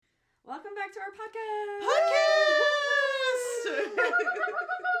Welcome back to our podcast!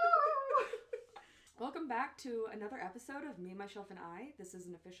 Welcome back to another episode of Me, Myself, and I. This is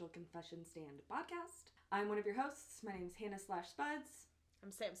an official confession stand podcast. I'm one of your hosts. My name is Hannah/Spuds.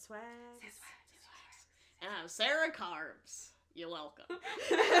 I'm Sam Swag. And I'm Sarah Carbs. You're welcome.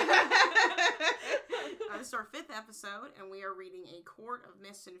 This is our 5th episode, and we are reading A Court of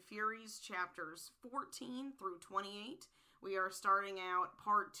Mist and Furies, chapters 14 through 28. We are starting out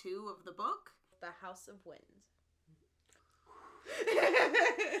part 2 of the book, The House of Wind.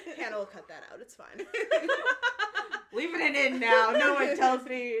 Hannah will cut that out, it's fine. Leaving it in now. No one tells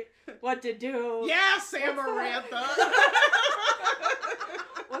me what to do. Yes, Amarantha!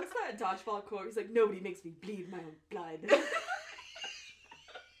 What's that dodgeball quote? He's like, nobody makes me bleed my own blood.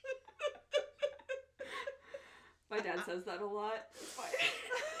 My dad says that a lot. It's fine.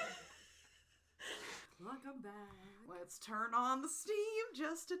 Welcome back. Let's turn on the steam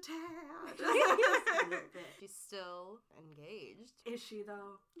just a tad. She's still engaged. Is she,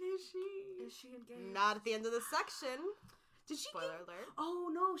 though? Is she? Is she engaged? Not at the end of the section. Did she Spoiler alert. Oh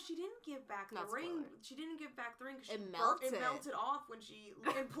no, she didn't give back the Not ring. spoiler. She didn't give back the ring because It melted. It melted off when she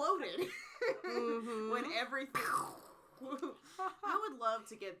imploded. Mm-hmm. When everything. I would love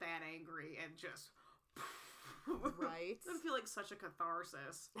to get that angry and just. Right. It would feel like such a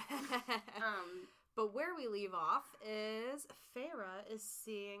catharsis. But where we leave off is Feyre is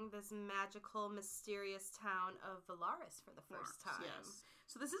seeing this magical, mysterious town of Valaris for the first time. Yes.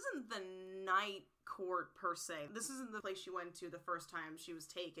 So this isn't the night court per se. This isn't the place she went to the first time she was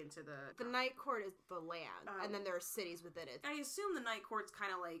taken to the... The night court is the land, and then there are cities within it. I assume the night court's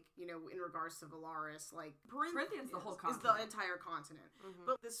kind of like, you know, in regards to Valaris, like... Printheon's the whole Is continent. the entire continent. Mm-hmm.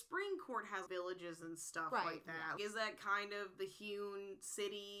 But the spring court has villages and stuff Right, like that. Yeah. Is that kind of the Hewn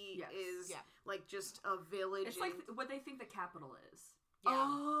city Yes. is Yeah. like just a village? It's like what they think the capital is. Yeah.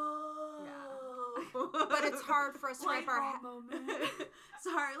 Oh. Yeah. But it's hard for us to wrap our head.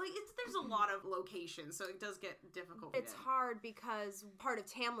 Sorry, like there's a lot of locations, so it does get difficult. It's hard because part of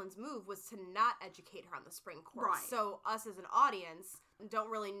Tamlin's move was to not educate her on the spring court. Right. So us as an audience don't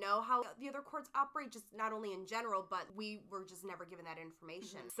really know how the other courts operate, just not only in general, but we were just never given that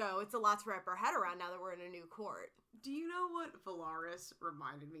information. Mm-hmm. So it's a lot to wrap our head around now that we're in a new court. Do you know what Valaris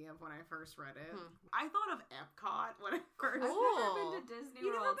reminded me of when I first read it? I thought of Epcot when I first. I've never been to Cool. Disney You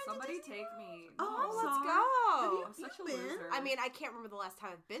never World. been to Somebody Disney take World? me. Oh, No. Let's sorry. go. I'm such a been? loser. I mean, I can't remember the last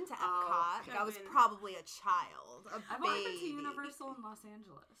time I've been to Oh, Epcot. I've I was been- probably a child, a I've baby. only been to Universal in Los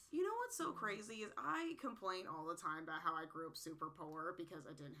Angeles. You know what's so crazy is I complain all the time about how I grew up super poor because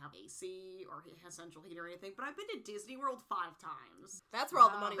I didn't have AC or central heat or anything, but I've been to Disney World 5 times. That's where all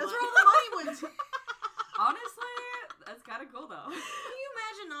the Wow. money That's went. where all the money went to. Honestly, that's kind of cool, though. Can you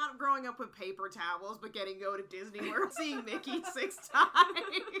imagine not growing up with paper towels but getting to go to Disney World, seeing Mickey 6 times?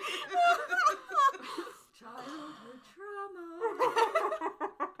 Childhood trauma.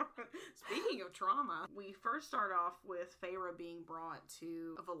 Speaking of trauma, we first start off with Feyre being brought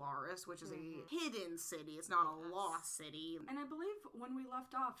to Valaris, which is a hidden city. It's not a lost city. And I believe when we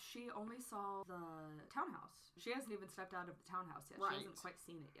left off, she only saw the townhouse. She hasn't even stepped out of the townhouse yet. Right. She hasn't quite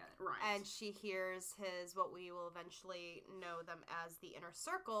seen it yet. Right. And she hears his, what we will eventually know them as the inner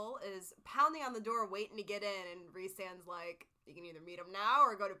circle, is pounding on the door waiting to get in, and Rhysand's like, you can either meet him now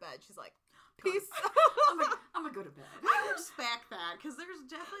or go to bed. She's like, peace. I'm gonna go to bed. I respect that, because there's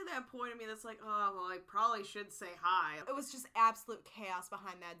definitely that point of me that's like, oh, well, I probably should say hi. It was just absolute chaos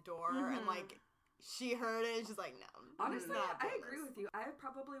behind that door, and like, she heard it, and she's like, no. Honestly, not I doing agree this. with you. I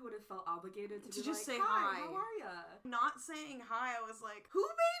probably would have felt obligated to be just like, say hi. How are ya? Not saying hi, I was like, who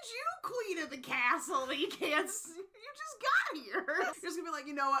made you queen of the castle that you can't you just got here? You're just gonna be like,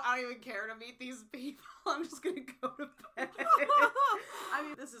 you know what, I don't even care to meet these people. I'm just gonna go to bed. I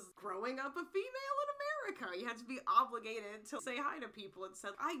mean, this is growing up a female in America. You have to be obligated to say hi to people. And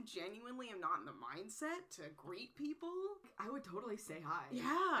said, I genuinely am not in the mindset to greet people. I would totally say hi. Yeah,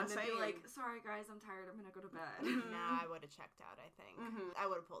 And then be same. like, sorry guys, I'm tired, I'm gonna go to bed. Nah, I would have checked out, I think. I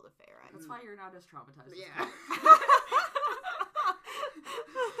would have pulled a Feyre. That's why you're not as traumatized Yeah. as me.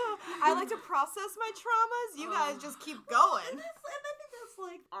 I like to process my traumas. You guys just keep going. And I think that's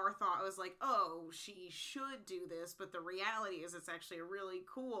like our thought was like, oh, she should do this, but the reality is it's actually really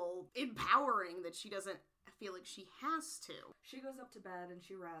cool, empowering that she doesn't feel like she has to. She goes up to bed and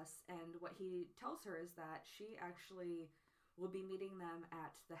she rests, and what he tells her is that she actually will be meeting them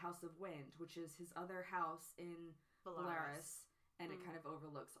at the House of Wind, which is his other house in Valaris, and it kind of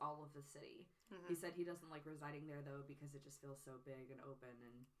overlooks all of the city. He said he doesn't like residing there, though, because it just feels so big and open,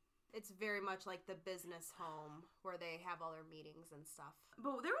 and It's very much like the business home where they have all their meetings and stuff.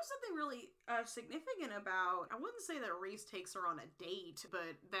 But there was something really significant about, I wouldn't say that Rhys takes her on a date,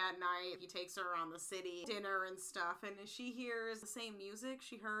 but that night he takes her around the city, dinner and stuff, and she hears the same music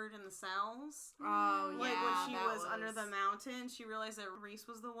she heard in the cells. Oh, like yeah. when she was under the mountain, she realized that Rhys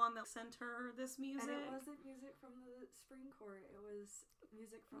was the one that sent her this music. And it wasn't music from the Spring Court, it was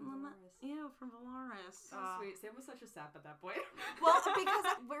music from Valaris. Yeah, from Valaris. So sweet. Sam was such a sap at that point. Well, because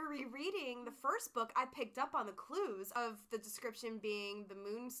we're rereading the first book, I picked up on the clues of the description being the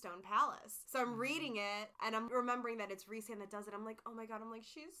Moonstone Palace. So I'm reading it, and I'm remembering that it's Rhys that does it. I'm like, oh my god,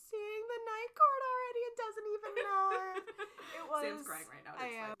 she's seeing the Night Court already and doesn't even know it. It was... Sam's crying right now.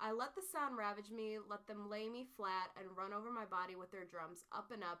 I let the sound ravage me, let them lay me flat, and run over my body with their drums,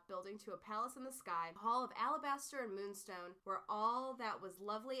 up and up, building to a palace in the sky, a hall of alabaster and moonstone, where all that was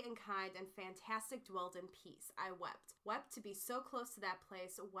lovely and kind and fantastic dwelled in peace. I wept. Wept to be so close to that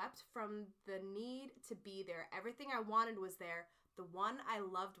place, wept from the need to be there. Everything I wanted was there. The one I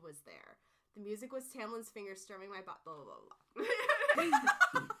loved was there. The music was Tamlin's fingers strumming my butt. Blah, blah,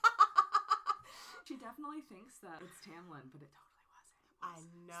 blah. She definitely thinks that it's Tamlin, but it totally wasn't. I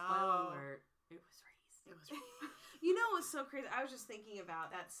know. Spoiler alert. It was Rhys. It was You know what's so crazy? I was just thinking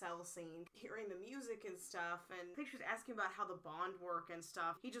about that cell scene, hearing the music and stuff, and I think she was asking about how the bond work and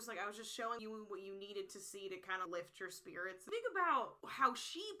stuff. He just I was just showing you what you needed to see to kind of lift your spirits. Think about how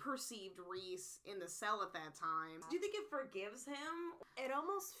she perceived Rhys in the cell at that time. Do you think it forgives him? It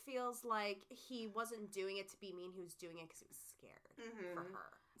almost feels like he wasn't doing it to be mean. He was doing it because he was scared for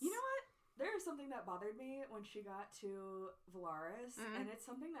her. You know what? There's something that bothered me when she got to Valaris, and it's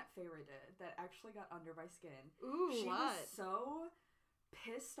something that Feyre did that actually got under my skin. Ooh, she what? was so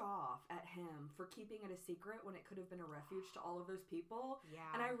pissed off at him for keeping it a secret when it could have been a refuge to all of those people. Yeah.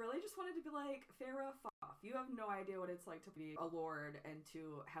 And I really just wanted to be like, Feyre, fuck off. You have no idea what it's like to be a lord and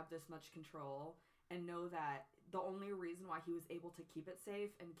to have this much control and know that the only reason why he was able to keep it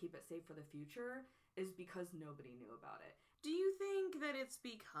safe and keep it safe for the future is because nobody knew about it. Do you think that it's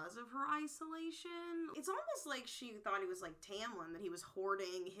because of her isolation? It's almost like she thought he was like Tamlin, that he was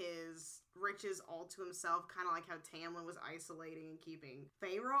hoarding his riches all to himself, kind of like how Tamlin was isolating and keeping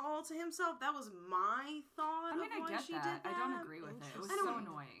Feyre all to himself. That was my thought of why she did that. I don't agree with it. It was so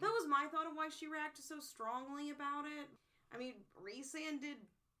annoying. That was my thought of why she reacted so strongly about it. I mean, Rhysand did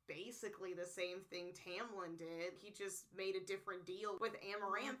basically the same thing Tamlin did. He just made a different deal with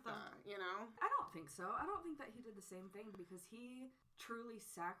Amarantha, you know? I don't think so. I don't think that he did the same thing because he truly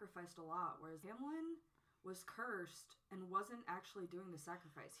sacrificed a lot, whereas Tamlin was cursed and wasn't actually doing the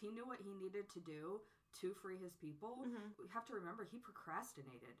sacrifice. He knew what he needed to do to free his people. We have to remember he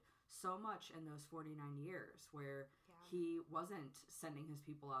procrastinated so much in those 49 years where he wasn't sending his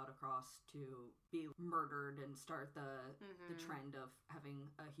people out across to be murdered and start the trend of having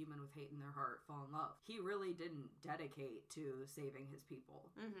a human with hate in their heart fall in love. He really didn't dedicate to saving his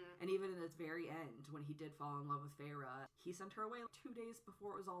people. And even in the very end, when he did fall in love with Feyre, he sent her away 2 days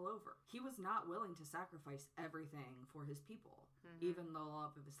before it was all over. He was not willing to sacrifice everything for his people, even the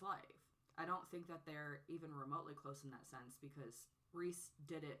love of his life. I don't think that they're even remotely close in that sense because Rhys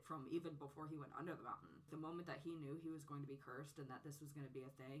did it from even before he went under the mountain. The moment that he knew he was going to be cursed and that this was going to be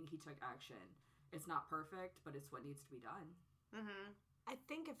a thing, he took action. It's not perfect, but it's what needs to be done. I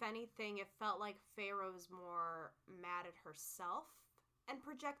think, if anything, it felt like Feyre was more mad at herself and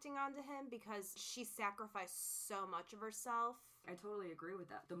projecting onto him because she sacrificed so much of herself. I totally agree with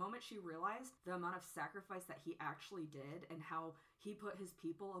that. The moment she realized the amount of sacrifice that he actually did and how he put his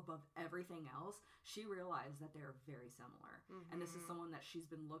people above everything else, she realized that they're very similar. And this is someone that she's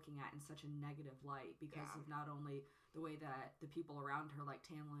been looking at in such a negative light because of not only the way that the people around her, like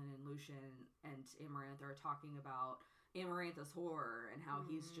Tamlin and Lucien and Amarantha, are talking about Amarantha's horror and how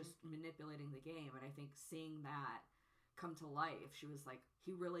he's just manipulating the game. And I think seeing that come to life, she was like,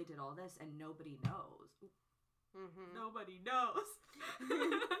 he really did all this and nobody knows. Nobody knows.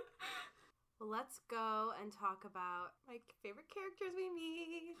 Well, let's go and talk about my favorite characters we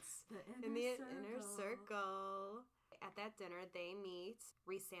meet in the inner circle. At that dinner, they meet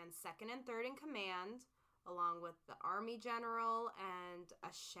Rhysand's second and third in command, along with the army general and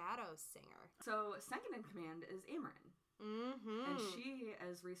a shadow singer. So, second in command is Amren. And she,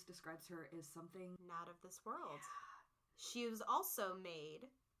 as Rhys describes her, is something not of this world. She was also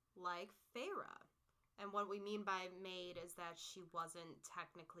made like Feyre. And what we mean by made is that she wasn't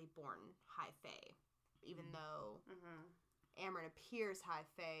technically born High Fae, even though Amren appears High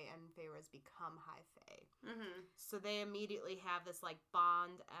Fae and Feyre's become High Fae. So they immediately have this like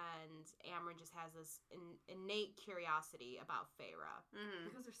bond, and Amren just has this innate curiosity about Feyre.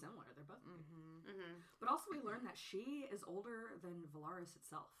 Because they're similar. They're both. But also we learn that she is older than Valaris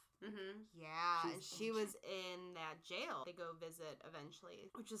itself. Yeah, She's and she was in that jail. They go visit eventually,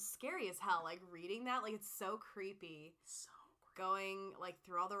 which is scary as hell. Like, reading that, like, it's so creepy. So creepy. Going, like,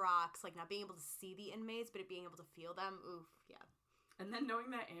 through all the rocks, like, not being able to see the inmates, but being able to feel them. Oof, yeah. And then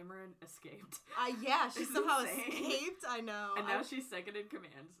knowing that Amren escaped. Yeah, she It's somehow insane. escaped. I know. And now she's second in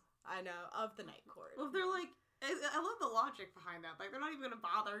command. I know, of the Night Court. Well, they're like, I love the logic behind that. Like, they're not even gonna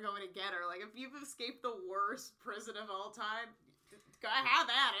bother going to get her. Like, if you've escaped the worst prison of all time, go have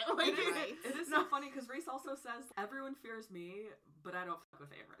at it. Like, Right. It is so funny because Reese also says, everyone fears me, but I don't fuck with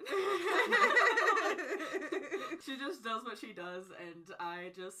Amren. She just does what she does, and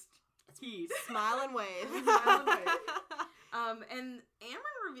I just tease. Smile and wave. Smile and wave. And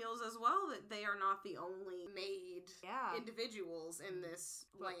Amren reveals as well that they are not the only made individuals in this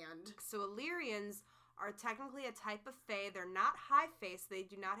land. So Illyrians are technically a type of fae. They're not high-faced. They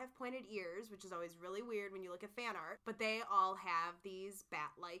do not have pointed ears, which is always really weird when you look at fan art. But they all have these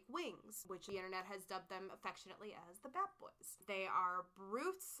bat-like wings, which the internet has dubbed them affectionately as the Bat Boys. They are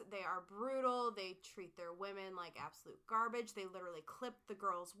brutes. They are brutal. They treat their women like absolute garbage. They literally clip the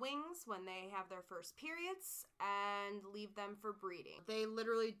girls' wings when they have their first periods and leave them for breeding. They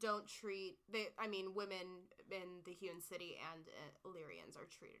literally don't treat... women in the Huon City and Illyrians are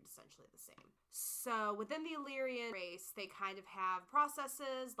treated essentially the same. So within the Illyrian race, they kind of have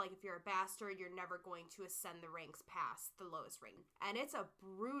processes, like if you're a bastard, you're never going to ascend the ranks past the lowest rank. And it's a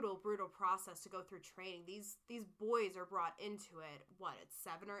brutal, brutal process to go through training. These boys are brought into it, at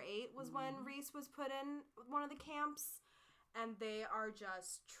 7 or 8 was when Reese was put in one of the camps. And they are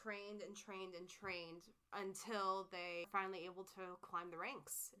just trained and trained and trained until they are finally able to climb the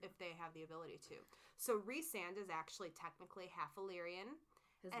ranks, if they have the ability to. So Rhysand is actually technically half Illyrian.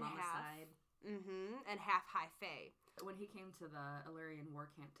 His and mama's half, side. And half High Fae. When he came to the Illyrian war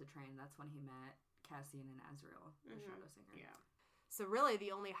camp to train, that's when he met Cassian and Azrael, the Shadow Singer. Yeah. So really,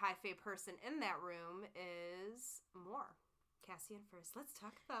 the only High Fae person in that room is Mor. Cassian first. Let's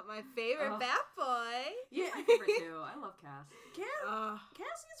talk about my favorite Bat Boy. Yeah, my favorite too. I love Cass.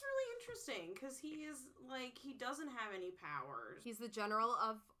 Cassian's really interesting because he is he doesn't have any powers. He's the general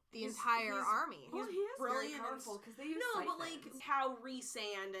of the entire army. Well, he is brilliant very powerful because they use but how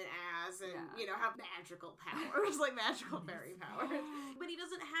Rhysand and Az and have magical powers, like magical fairy powers. But he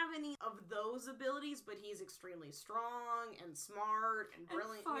doesn't have any of those abilities. But he's extremely strong and smart and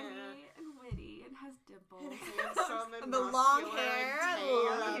brilliant, and funny and witty, and has dimples, and handsome and the long hair, the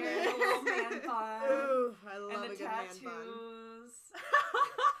little man bun. Ooh, I love and the a good tattoos. man bun.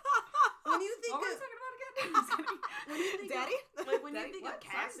 When you think what were we talking about again? Just kidding. When you think Daddy? when you think of What?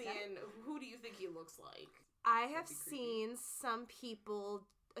 Sorry, Cassian, who do you think he looks like? I have seen some people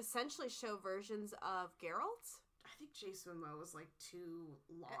essentially show versions of Geralt. I think Jason Momoa was too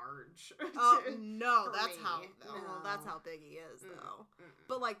large. Oh no, for that's me. that's how big he is though. Mm-mm.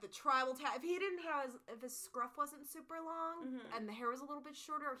 But the tribal if he didn't have if his scruff wasn't super long and the hair was a little bit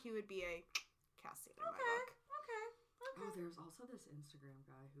shorter, he would be a Cassian in my book. Okay. Oh, there's also this Instagram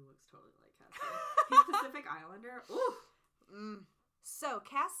guy who looks totally like Cassian. He's Pacific Islander. Ooh. So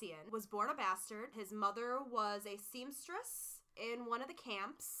Cassian was born a bastard. His mother was a seamstress in one of the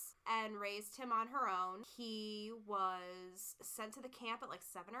camps and raised him on her own. He was sent to the camp at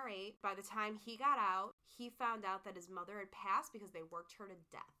 7 or 8. By the time he got out, he found out that his mother had passed because they worked her to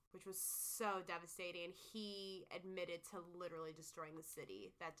death, which was so devastating. He admitted to literally destroying the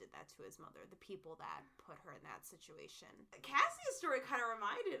city that did that to his mother, the people that put her in that situation. Cassie's story kind of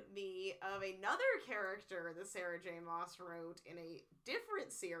reminded me of another character that Sarah J. Maas wrote in a different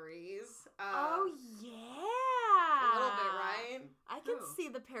series. Oh, yeah! A little bit, right? I can see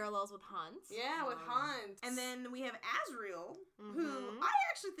the parallels with Hunt. Yeah, with Hunt. And then we have Azrael, who I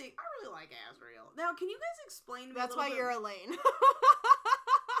actually think, I really like Azrael. Now, can you guys explain to me That's why you're Elaine.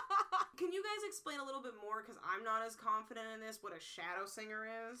 Can you guys explain a little bit more, because I'm not as confident in this, what a Shadow Singer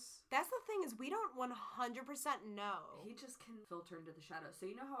is? That's the thing, is we don't 100% know. He just can filter into the shadows. So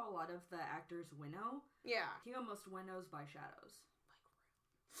you know how a lot of the actors winnow? Yeah. He almost winnows by shadows.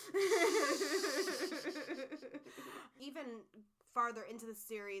 Even farther into the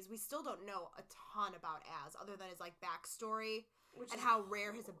series, we still don't know a ton about Az, other than his backstory and how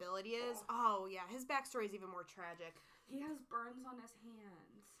rare his ability is. Oh yeah, his backstory is even more tragic. He has burns on his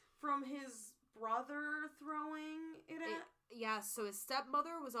hands from his brother throwing it at. Yeah, so his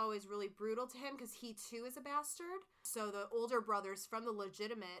stepmother was always really brutal to him because he too is a bastard. So the older brothers from the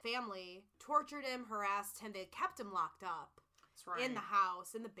legitimate family tortured him, harassed him. They kept him locked up. Right. In the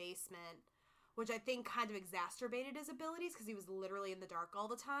house, in the basement, which I think kind of exacerbated his abilities because he was literally in the dark all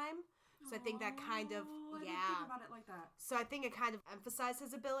the time. So I think that kind of, I didn't think about it like that. So I think it kind of emphasized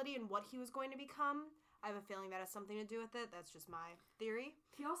his ability and what he was going to become. I have a feeling that has something to do with it. That's just my theory.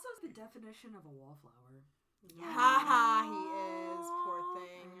 He also is the definition of a wallflower. Haha, he is. Poor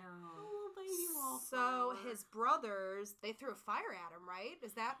thing. I know. So his brothers, they threw a fire at him, right?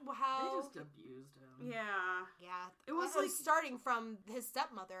 Is that how? They just abused him. Yeah. It was like starting from his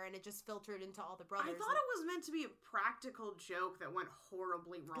stepmother, and it just filtered into all the brothers. I thought it was meant to be a practical joke that went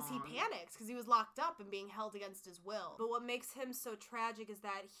horribly wrong. Because he panics, because he was locked up and being held against his will. But what makes him so tragic is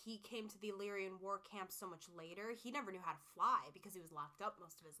that he came to the Illyrian war camp so much later. He never knew how to fly because he was locked up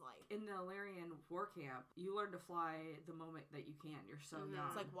most of his life. In the Illyrian war camp, you learn to fly the moment that you can. You're so young.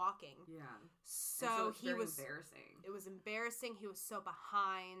 It's like walking. Yeah. So he was embarrassing. It was embarrassing. He was so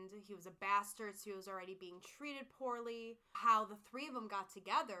behind. He was a bastard, so he was already being treated poorly. How the three of them got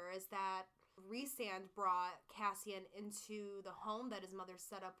together is that Rhysand brought Cassian into the home that his mother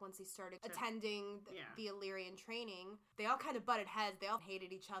set up once he started attending the Illyrian training. They all kind of butted heads. They all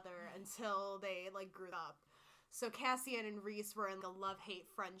hated each other until they grew up. So Cassian and Rhys were in the love-hate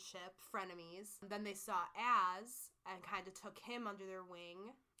friendship, frenemies. Then they saw Az and kind of took him under their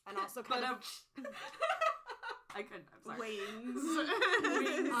wing. And also kind of... I couldn't. I'm sorry. Wings.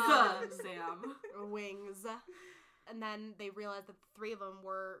 Sam. Wings. And then they realized that the three of them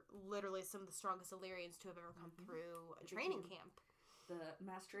were literally some of the strongest Illyrians to have ever come through a training camp. The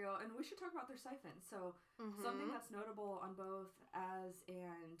Mastriel, and we should talk about their siphons. So something that's notable on both Az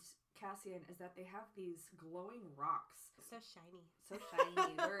and Cassian is that they have these glowing rocks. So shiny. So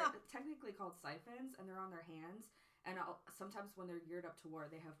shiny. They're technically called siphons, and they're on their hands. And sometimes when they're geared up to war,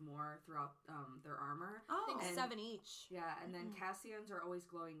 they have more throughout their armor. I think 7 each. Yeah, and then Cassian's are always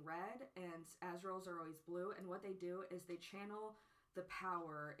glowing red, and Azrael's are always blue. And what they do is they channel the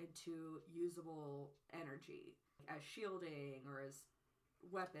power into usable energy, as shielding or as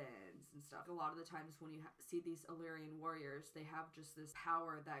weapons and stuff. A lot of the times when you see these Illyrian warriors, they have just this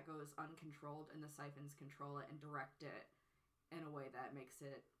power that goes uncontrolled, and the siphons control it and direct it in a way that makes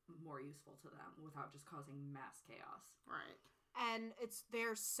it more useful to them without just causing mass chaos. Right. And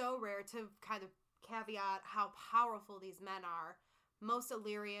they're so rare. To kind of caveat how powerful these men are, most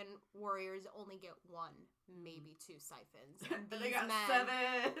Illyrian warriors only get 1, maybe 2 siphons. And these they got men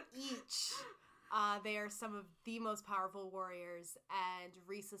 7 each. They are some of the most powerful warriors, and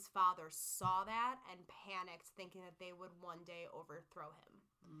Rhys's father saw that and panicked, thinking that they would one day overthrow him.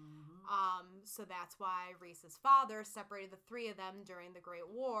 So that's why Rhys's father separated the 3 of them during the Great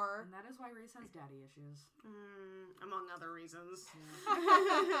War. And that is why Rhys has daddy issues. Among other reasons.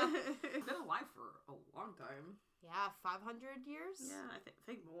 Yeah. He's been alive for a long time. Yeah, 500 years? Yeah, I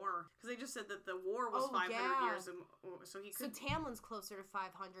think more. Because they just said that the war was 500 years, and so he could... So Tamlin's closer to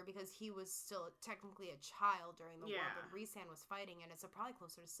 500 because he was still technically a child during the war, but Rhysand was fighting in it, so probably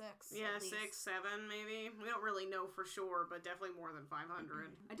closer to 6. Yeah, 6, 7 maybe. We don't really know for sure, but definitely more than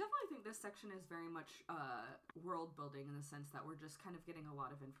 500. I definitely think this section is very much world building in the sense that we're just kind of getting a lot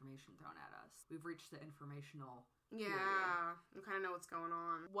of information thrown at us. We've reached the informational Yeah, we kind of know what's going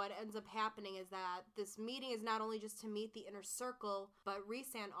on. What ends up happening is that this meeting is not only just to meet the inner circle, but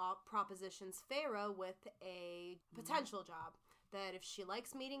Rhysand propositions Feyre with a potential job. That if she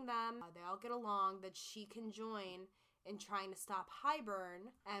likes meeting them, they all get along, that she can join in trying to stop Hybern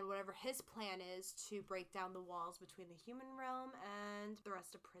and whatever his plan is to break down the walls between the human realm and the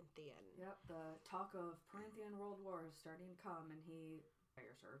rest of Prynthian. Yep, the talk of Prynthian World War is starting to come, and he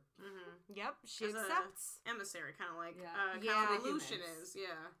hires her. Yep, she accepts. Emissary, kind of like Lucian is.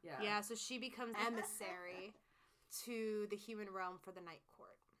 Yeah, so she becomes emissary to the human realm for the Night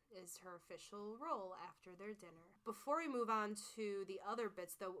Court, is her official role after their dinner. Before we move on to the other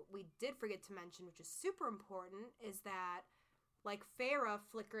bits, though, we did forget to mention, which is super important, is that, like Feyre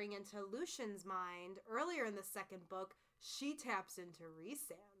flickering into Lucian's mind earlier in the second book, she taps into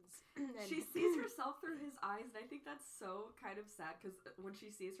Rhysand's. She sees herself through his eyes, and I think that's so kind of sad, because when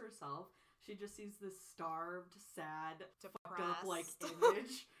she sees herself, she just sees this starved, sad, fucked up,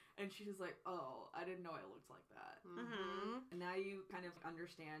 image, and she's like, oh, I didn't know I looked like that. And now you kind of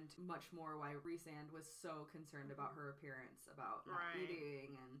understand much more why Rhysand was so concerned about her appearance, about not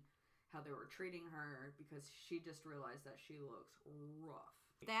eating, and how they were treating her, because she just realized that she looks rough.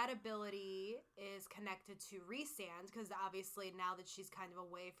 That ability is connected to Rhysand, because obviously now that she's kind of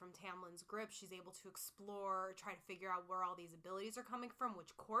away from Tamlin's grip, she's able to explore, try to figure out where all these abilities are coming from,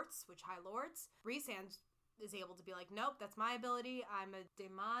 which courts, which high lords. Rhysand is able to be like, nope, that's my ability. I'm a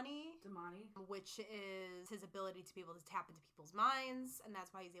Daimani, which is his ability to be able to tap into people's minds, and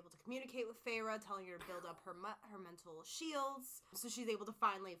that's why he's able to communicate with Feyre, telling her to build up her mental shields. So she's able to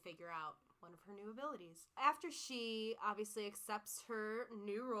finally figure out one of her new abilities. After she obviously accepts her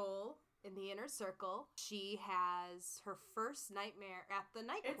new role in the inner circle, she has her first nightmare at the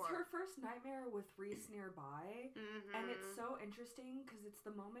night court. It's her first nightmare with Rhys nearby, and it's so interesting because it's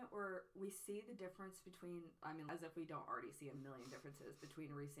the moment where we see the difference between, I mean, as if we don't already see a million differences between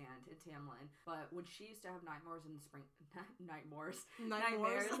Rhysand and Tamlin, but when she used to have nightmares in the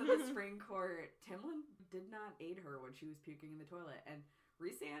nightmares in the spring court, Tamlin did not aid her when she was puking in the toilet, and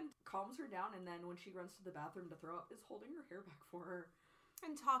Rhysand calms her down, and then when she runs to the bathroom to throw up, is holding her hair back for her.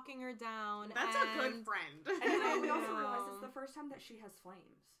 And talking her down. That's a good friend. And then we also realize it's the first time that she has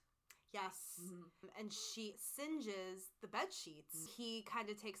flames. Yes. And she singes the bed sheets. He kind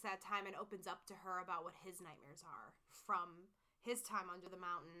of takes that time and opens up to her about what his nightmares are from his time under the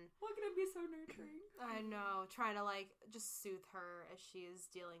mountain. Look at him be so nurturing. I know. Trying to, like, just soothe her as she is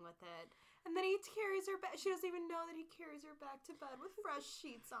dealing with it. And then he carries her back. She doesn't even know that he carries her back to bed with fresh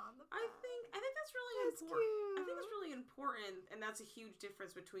sheets on the bed. I think that's really important. Cute. I think that's really important, and that's a huge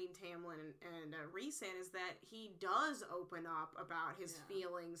difference between Tamlin and Rhysand, is that he does open up about his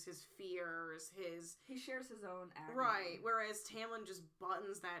feelings, his fears, He shares his own agony. Right, whereas Tamlin just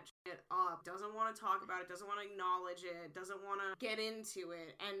buttons that shit up, doesn't want to talk about it, doesn't want to acknowledge it, doesn't want to get into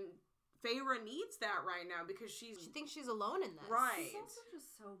it, and Feyre needs that right now because she thinks she's alone in this. Right. She's also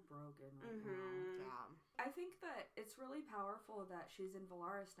just so broken right now. Yeah. I think that it's really powerful that she's in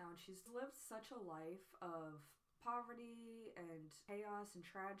Valaris now, and she's lived such a life of poverty and chaos and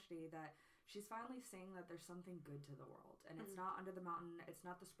tragedy that she's finally seeing that there's something good to the world, and it's not under the mountain, it's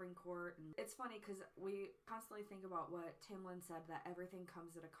not the spring court. And it's funny because we constantly think about what Tamlin said, that everything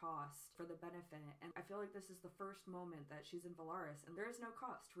comes at a cost for the benefit, and I feel like this is the first moment that she's in Valaris and there is no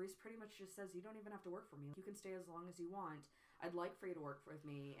cost. Rhys pretty much just says, you don't even have to work for me, you can stay as long as you want. I'd like for you to work with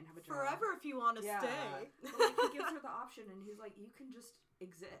me and have a job forever if you want to stay. But, like, he gives her the option, and he's like, you can just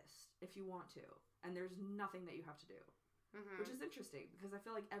exist if you want to, and there's nothing that you have to do. Which is interesting, because I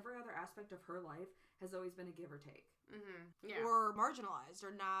feel like every other aspect of her life has always been a give or take. Yeah. Or marginalized,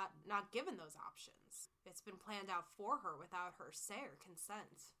 or not given those options. It's been planned out for her without her say or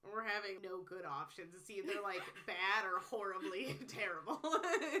consent. We're having no good options. It's either like bad or horribly terrible.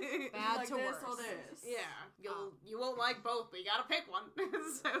 Bad like to this worse. or this. Yeah. You won't like both, but you gotta pick one.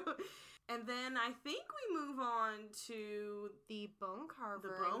 And then I think we move on to the bone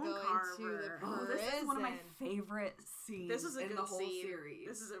carver. The bone going carver. to the prison. This is one of my favorite scenes This is a in good the whole scene. series.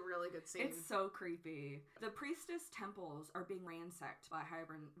 This is a really good scene. It's so creepy. The priestess temples are being ransacked by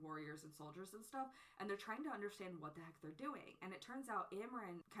Hybern warriors and soldiers and stuff, and they're trying to understand what the heck they're doing. And it turns out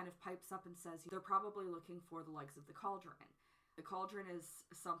Amren kind of pipes up and says they're probably looking for the legs of the cauldron. The cauldron is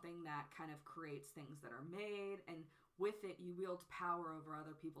something that kind of creates things that are made, and with it, you wield power over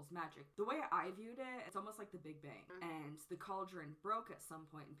other people's magic. The way I viewed it, it's almost like the Big Bang. And the cauldron broke at some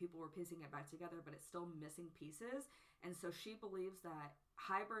point, and people were piecing it back together, but it's still missing pieces. And so she believes that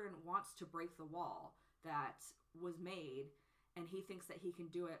Hybern wants to break the wall that was made, and he thinks that he can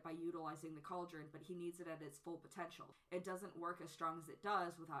do it by utilizing the cauldron, but he needs it at its full potential. It doesn't work as strong as it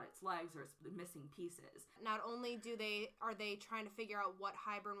does without its legs or its missing pieces. Not only are they trying to figure out what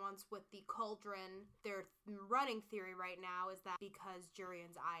Hybern wants with the cauldron, their running theory right now is that because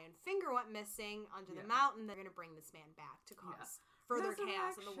Jurian's eye and finger went missing under the mountain, they're going to bring this man back to cause further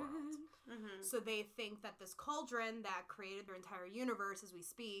chaos in the world. So they think that this cauldron that created their entire universe as we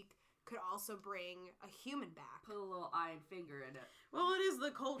speak could also bring a human back. Put a little eye and finger in it. Well, it is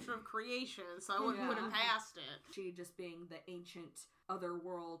the culture of creation, so I wouldn't put it past it. She, just being the ancient,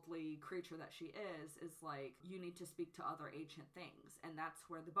 otherworldly creature that she is like, you need to speak to other ancient things. And that's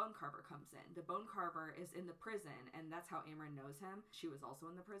where the bone carver comes in. The bone carver is in the prison, and that's how Amren knows him. She was also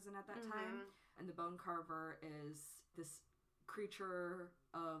in the prison at that time. And the bone carver is this creature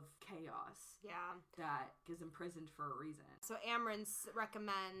of chaos that is imprisoned for a reason. So Amren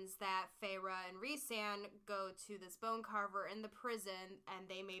recommends that Feyre and Rhysand go to this bone carver in the prison, and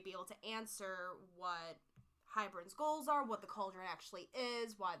they may be able to answer what Hybern's goals are, what the cauldron actually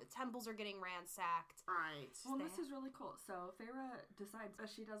is, why the temples are getting ransacked. Right. Well, this is really cool. So Feyre decides that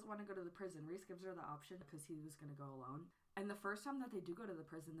she doesn't want to go to the prison. Rhys gives her the option because he was going to go alone. And the first time that they do go to the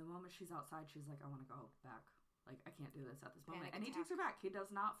prison, the moment she's outside, she's like, I want to go back. Like, I can't do this at this moment. And he takes her back. He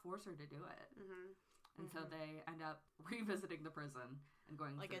does not force her to do it. And so they end up revisiting the prison and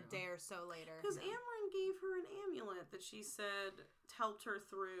going like through. A day or so later. Because Amren gave her an amulet that she said helped her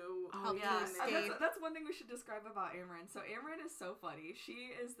through. Oh, yeah. That's one thing we should describe about Amren. So Amren is so funny.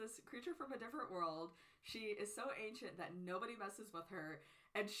 She is this creature from a different world. She is so ancient that nobody messes with her.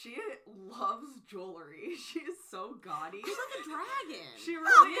 And she loves jewelry. She is so gaudy. She's like a dragon. She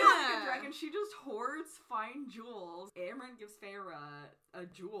really is like a dragon. She just hoards fine jewels. Amren gives Feyre a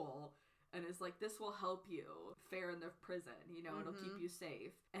jewel, and is like, this will help you fare in the prison, you know, it'll keep you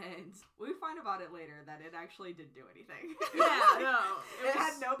safe. And we find about it later that it actually didn't do anything. Yeah, no. It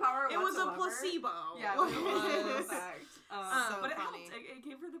had no power whatsoever. It was a placebo. Yeah, it was a fact. But it funny. helped. It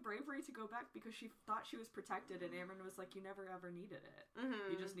gave her the bravery to go back because she thought she was protected, and Amren was like, you never ever needed it.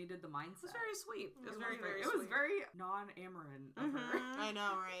 You just needed the mindset. It was very sweet. It was very It sweet. was very non-Amren of her. I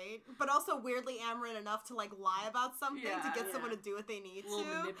know, right? But also weirdly Amren enough to like lie about something to get someone to do what they need A little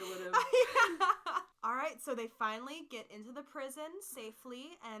to. manipulative. Alright, so they finally get into the prison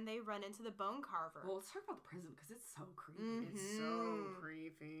safely and they run into the bone carver. Well, let's talk about the prison because it's so creepy. It's so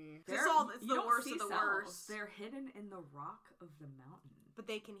creepy. It's the worst of the worst. They're hidden in the rock of the mountain. But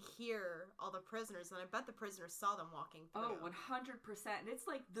they can hear all the prisoners, and I bet the prisoners saw them walking through. Oh, 100%. And it's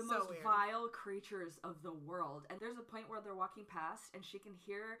like the So most weird. vile creatures of the world. And there's a point where they're walking past, and she can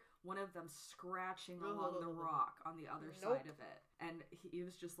hear one of them scratching along the rock on the other side of it. And he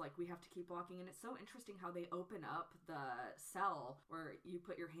was just like, we have to keep walking. And it's so interesting how they open up the cell where you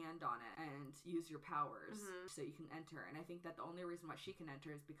put your hand on it and use your powers so you can enter. And I think that the only reason why she can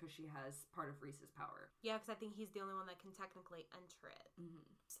enter is because she has part of Reese's power. Yeah, because I think he's the only one that can technically enter it.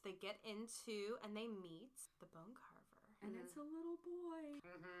 So they get into and they meet the bone carver. And it's a little boy.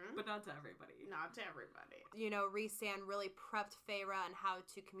 But not to everybody. Not to everybody. You know, Rhys-San really prepped Feyre on how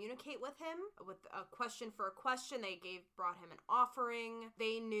to communicate with him. With a question for a question, they brought him an offering.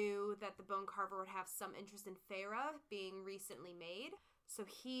 They knew that the bone carver would have some interest in Feyre being recently made. So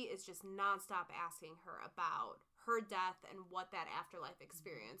he is just nonstop asking her about her death and what that afterlife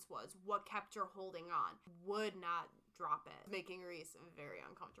experience was. What kept her holding on. Would not drop it, making Rhys very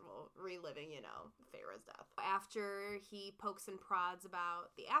uncomfortable reliving, you know, Feyre's death. After he pokes and prods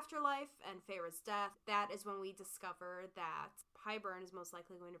about the afterlife and Feyre's death, that is when we discover that Hybern is most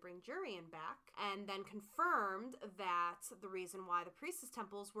likely going to bring Jurian back, and then confirmed that the reason why the priestess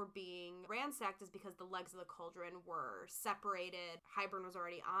temples were being ransacked is because the legs of the cauldron were separated. Hybern was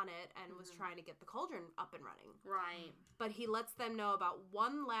already on it and was trying to get the cauldron up and running. Right. But he lets them know about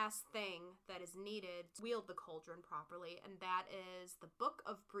one last thing that is needed to wield the cauldron properly, and that is the Book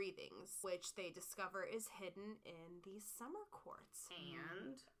of Breathings, which they discover is hidden in the Summer Courts.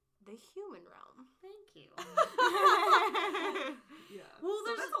 And the human realm. Thank you. Yeah. Well,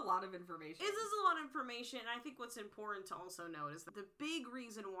 that's a lot of information. It is a lot of information, and I think what's important to also note is that the big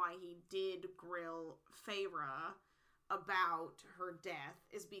reason why he did grill Feyre about her death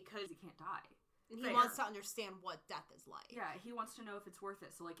is because he can't die. And he wants to understand what death is like. Yeah, he wants to know if it's worth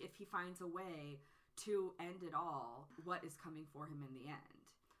it. So, like, if he finds a way to end it all, what is coming for him in the end?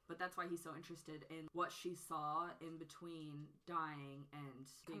 But that's why he's so interested in what she saw in between dying and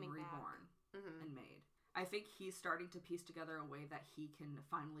being reborn and made. I think he's starting to piece together a way that he can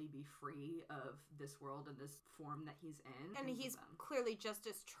finally be free of this world and this form that he's in. And he's clearly just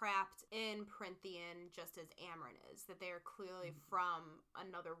as trapped in Prynthian just as Amren is. That they are clearly from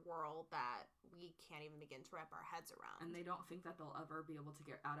another world that we can't even begin to wrap our heads around. And they don't think that they'll ever be able to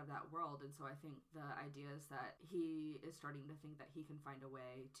get out of that world. And so I think the idea is that he is starting to think that he can find a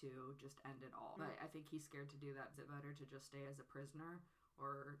way to just end it all. But I think he's scared to do that. Is it better to just stay as a prisoner?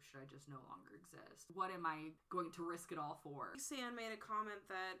 Or should I just no longer exist? What am I going to risk it all for? San made a comment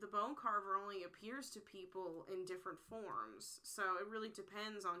that the bone carver only appears to people in different forms. So it really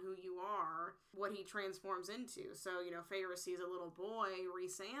depends on who you are, what he transforms into. So, you know, Feyre sees a little boy,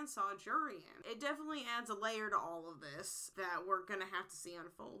 Rhys-San saw Jurian. It definitely adds a layer to all of this that we're going to have to see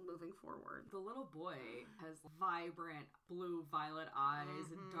unfold moving forward. The little boy has vibrant blue-violet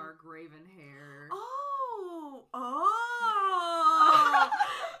eyes and dark raven hair.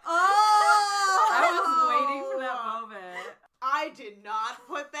 I was waiting for that moment. I did not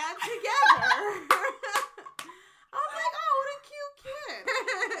put that together. I was like, oh, what a cute kid.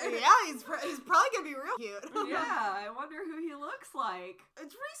 Yeah, he's probably gonna be real cute. Yeah, I wonder who he looks like.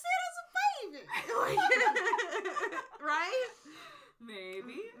 It's Rhys-San as a baby. Right?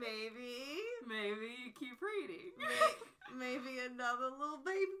 Maybe you keep reading. Maybe another little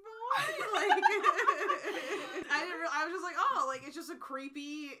baby boy. I was just like, oh, like it's just a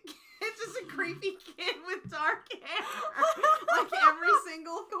creepy kid with dark hair. Like every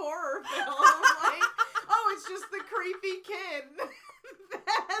single horror film. Like, oh, it's just the creepy kid that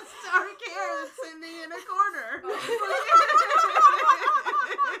has dark hair that's sitting in a corner.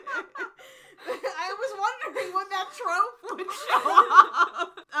 I was wondering when that trope would show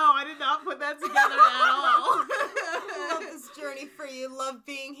up. Oh, I did not put that together at all. Love this journey for you. Love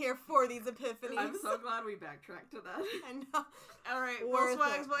being here for for these epiphanies. I'm so glad we backtracked to that. I know. Alright, Worth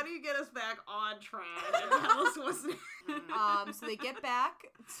Swags, it. why don't you get us back on track and tell us what's next? So they get back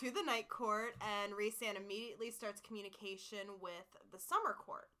to the night court, and Rhysand immediately starts communication with the summer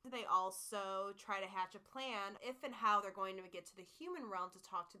court. They also try to hatch a plan if and how they're going to get to the human realm to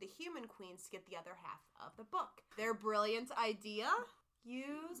talk to the human queens to get the other half of the book. Their brilliant idea?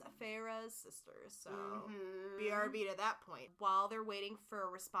 Use Feyre's sisters. So, BRB to that point. While they're waiting for a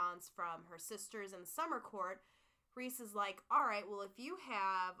response from her sisters in the summer court, Rhys is like, alright, well, if you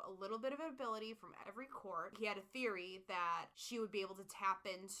have a little bit of ability from every court, he had a theory that she would be able to tap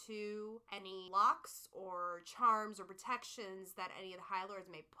into any locks or charms or protections that any of the High Lords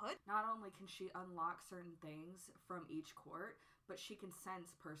may put. Not only can she unlock certain things from each court, but she can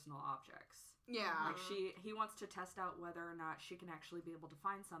sense personal objects. Yeah. Like, he wants to test out whether or not she can actually be able to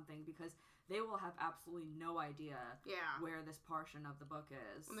find something, because they will have absolutely no idea where this portion of the book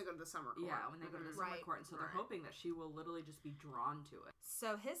is. When they go to the summer court. Yeah, when they go to the summer court. And so they're hoping that she will literally just be drawn to it.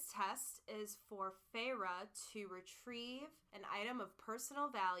 So his test is for Feyre to retrieve an item of personal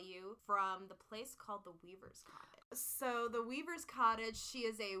value from the place called the Weaver's Cottage. So the Weaver's Cottage, she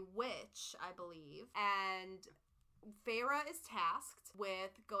is a witch, I believe, and Feyre is tasked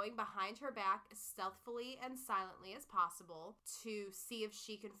with going behind her back as stealthily and silently as possible to see if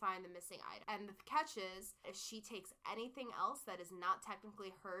she can find the missing item. And the catch is, if she takes anything else that is not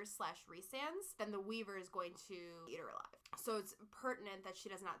technically hers / Rhysand's, then the Weaver is going to eat her alive. So it's pertinent that she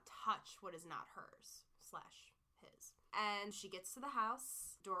does not touch what is not hers / his. And she gets to the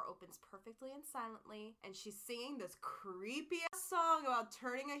house, door opens perfectly and silently, and she's singing this creepy ass song about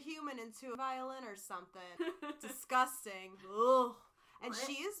turning a human into a violin or something. Disgusting. Ugh. And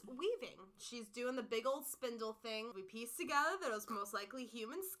she is weaving. She's doing the big old spindle thing. We piece together that it was most likely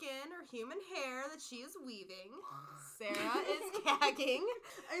human skin or human hair that she is weaving. Sarah is gagging.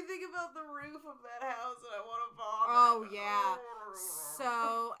 I think about the roof of that house and I want to vomit. Oh, yeah.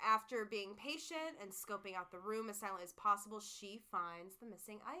 So, after being patient and scoping out the room as silently as possible, she finds the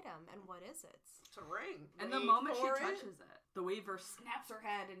missing item. And what is it? It's a ring. And the moment she touches it, the Weaver snaps her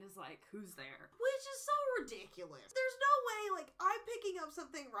head and is like, who's there? Which is so ridiculous. There's no way, like, I'm picking up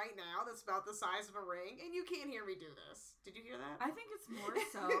something right now that's about the size of a ring, and you can't hear me do this. Did you hear that? I think it's more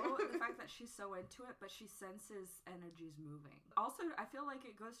so the fact that she's so into it, but she senses energies moving. Also, I feel like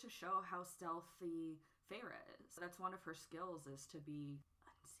it goes to show how stealthy Feyre is. That's one of her skills, is to be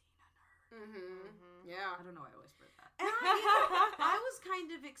unseen, unheard. Yeah. I don't know why I whispered that. And I was kind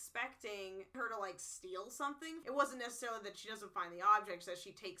of expecting her to, like, steal something. It wasn't necessarily that she doesn't find the objects, that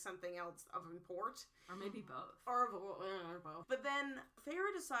she takes something else of import. Or maybe both. Or both. But then Feyre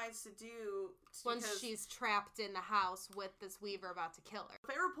decides to do... Once she's trapped in the house with this Weaver about to kill her.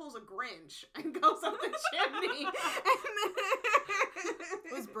 Feyre pulls a Grinch and goes up the chimney.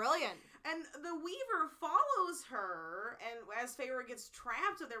 It was brilliant. And the Weaver follows her, and as Feyre gets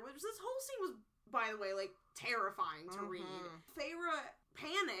trapped there, which this whole scene was, by the way, like, terrifying to read. Feyre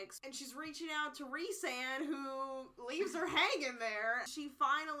panics, and she's reaching out to Rhysand, who leaves her hanging there. She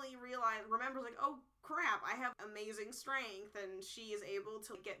finally remembers, like, oh crap, I have amazing strength, and she is able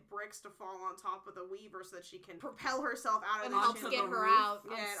to get bricks to fall on top of the Weaver so that she can propel herself out of and helps get her out.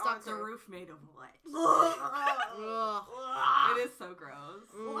 Yeah, onto the roof made of what? Ugh. It is so gross.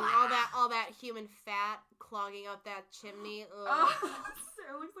 All that human fat clogging up that chimney.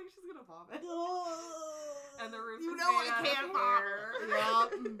 Sarah looks like she's gonna vomit. And the roof You is know made I out can't of hair.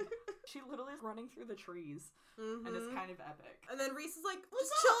 Yep. She literally is running through the trees, and it's kind of epic. And then Rhys is like,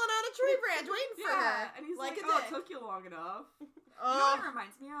 just chilling on a tree branch waiting for her. And he's like, a oh, dick. it took you long enough. You know what it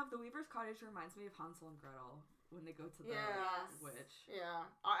reminds me of? The Weaver's Cottage reminds me of Hansel and Gretel when they go to the witch. Yeah.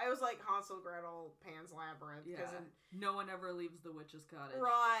 I was like Hansel, Gretel, Pan's Labyrinth. Yeah. No one ever leaves the witch's cottage.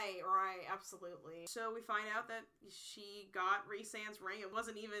 Right, absolutely. So we find out that she got Rhysand's ring. It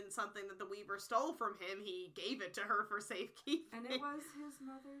wasn't even something that the Weaver stole from him. He gave it to her for safekeeping. And it was his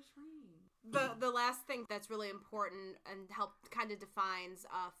mother's ring. The last thing that's really important and kind of defines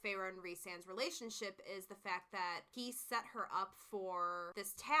Feyre and Rhysand's relationship is the fact that he set her up for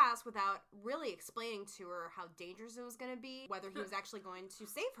this task without really explaining to her how dangerous it was going to be, whether he was actually going to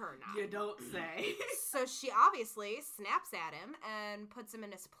save her or not. You don't say. So she obviously snaps at him and puts him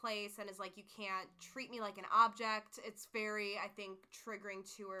in his place and is like, you can't treat me like an object. It's very, I think, triggering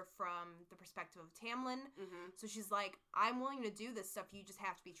to her from the perspective of Tamlin. So she's like, I'm willing to do this stuff, you just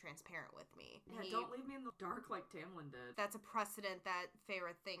have to be transparent with me. Yeah, don't leave me in the dark like Tamlin did. That's a precedent that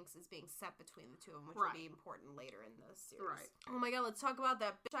Feyre thinks is being set between the two of them, which will be important later in the series. Right. Oh my god, let's talk about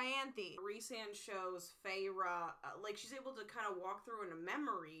that bitch Ianthe. Rhysand shows Feyre, like, she's able to kind of walk through in a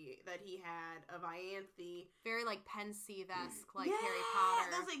memory that he had of Ianthe. Very, like, Pensieve-esque, like Harry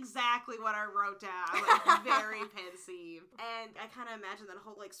Potter. That's exactly what I wrote down. Like, very Pensieve. And I kind of imagine that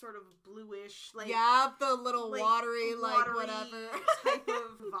whole, like, sort of bluish, like... Yeah, the little like, watery, whatever. type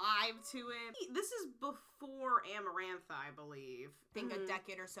of vibe to it. This is before Amarantha, I believe. I think a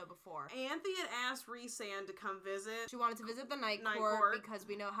decade or so before. Ianthe had asked Rhysand to come visit. She wanted to visit the Night Court because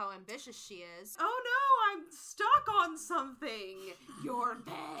we know how ambitious she is. Oh no, I'm stuck on something. You're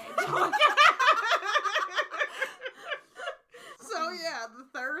dead. So yeah, the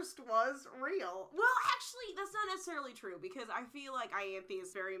thirst was real. Well, actually, that's not necessarily true because I feel like Ianthe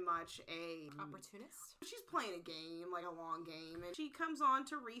is very much a opportunist. She's playing a game, like a long game, and she comes on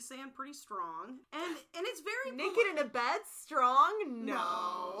to Rhysand pretty strong, and it's very naked in a bed, strong.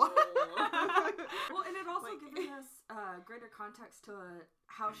 No. Well, and it also gives us greater context to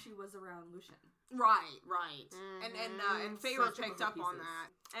how she was around Lucien. Right. And Feyre picked up on that,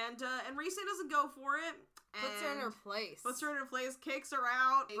 and Rhysand doesn't go for it. Puts her in her place. Kicks her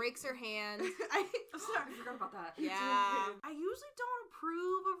out. Breaks her hand. I forgot about that. Yeah. I usually don't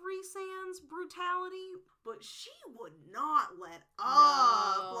approve of Rhysand's brutality, but she would not let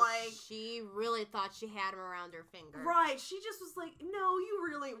up. No, like, she really thought she had him around her finger. Right. She just was like, no, you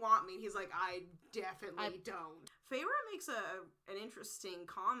really want me. And he's like, I definitely don't. Feyre makes an interesting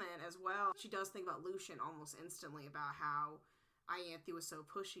comment as well. She does think about Lucien almost instantly about how Ianthe was so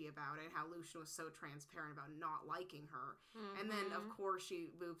pushy about it, how Lucien was so transparent about not liking her. Mm-hmm. And then, of course, she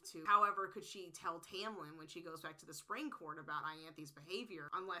moved to, however could she tell Tamlin when she goes back to the Spring Court about Ianthe's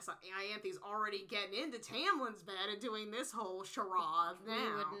behavior, unless Ianthe's already getting into Tamlin's bed and doing this whole charade now.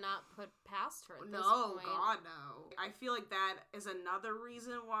 We would not put past her at this No, point. God, no. I feel like that is another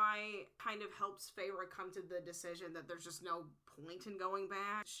reason why kind of helps Feyre come to the decision that there's just no point in going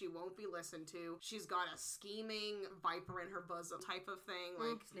back. She won't be listened to. She's got a scheming viper in her bosom type of thing.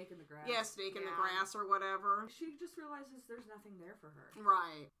 Like snake in the grass. Yeah, snake in the grass or whatever. She just realizes there's nothing there for her.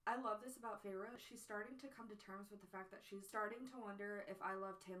 Right. I love this about Feyre. She's starting to come to terms with the fact that she's starting to wonder if I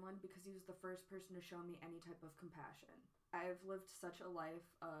love Tamlin because he was the first person to show me any type of compassion. I've lived such a life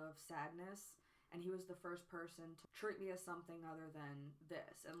of sadness, and he was the first person to treat me as something other than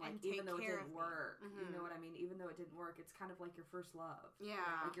this. And like, even though it didn't work, you know what I mean? Even though it didn't work, it's kind of like your first love.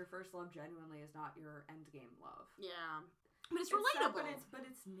 Yeah. Like your first love genuinely is not your endgame love. Yeah. But it's relatable. Sad, but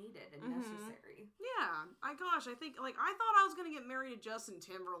it's needed and necessary. Yeah. I think, like, I thought I was going to get married to Justin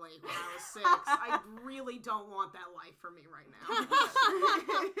Timberlake when I was 6. I really don't want that life for me right now.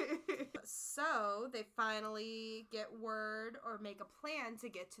 So, they finally get word or make a plan to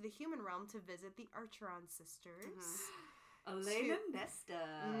get to the human realm to visit the Archeron sisters. Elena Nesta.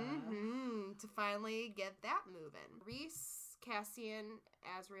 To finally get that moving. Rhys, Cassian,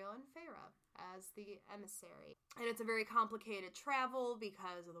 Azriel, and Feyre as the emissary. And it's a very complicated travel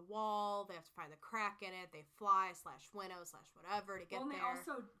because of the wall. They have to find the crack in it. They fly /winnow/whatever to get there. They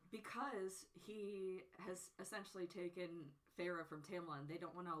also, because he has essentially taken Feyre from Tamlin, they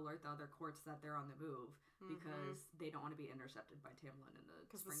don't want to alert the other courts that they're on the move because they don't want to be intercepted by Tamlin in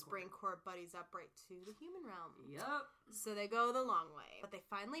the Spring Court buddies up right to the human realm. Yep. So they go the long way. But they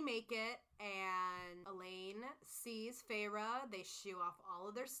finally make it, and Elaine sees Feyre. They shoo off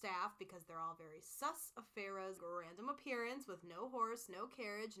all of their staff because they're all very sus of Feyre's random appearance with no horse, no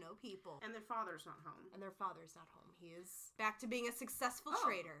carriage, no people. And their father's not home. He is back to being a successful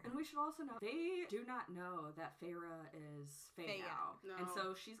trader. And we should also know, they do not know that Feyre is Fae now. No. And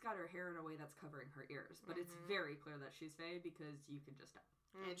so she's got her hair in a way that's covering her ears. But it's very clear that she's Fae because you can just tell.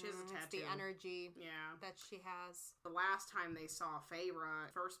 And she has a tattoo. It's the energy Yeah. that she has. The last time they saw Feyre,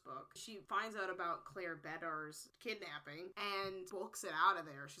 first book, she finds out about Claire Beddar's kidnapping and books it out of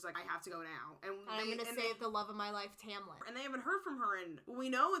there. She's like, I have to go now. And I'm going to save the love of my life, Tamlin. And they haven't heard from her in, we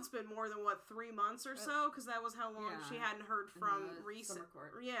know it's been more than, 3 months or so? Because that was how long she hadn't heard from recent.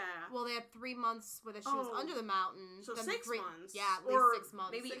 Yeah. Well, they had 3 months where she was under the mountain. So 6 months. Yeah, at least 6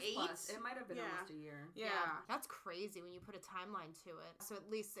 months. Maybe 6 8? Plus. It might have been almost a year. Yeah. That's crazy when you put a timeline to it. So at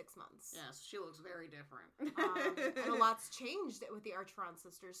least 6 months. Yes, she looks very different. And a lot's changed with the Archeron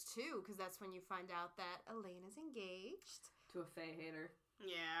sisters, too, because that's when you find out that Elaine is engaged. To a Fae hater.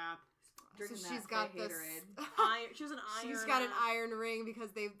 Yeah. So she's got this... She's an iron. She's got an iron ring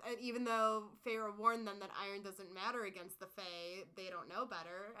because even though Feyre warned them that iron doesn't matter against the Fae, they don't know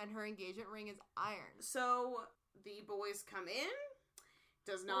better, and her engagement ring is iron. So the boys come in,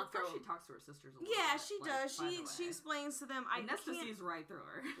 does not go. She talks to her sisters a little Yeah, bit, she does. She explains to them. Nesta sees right through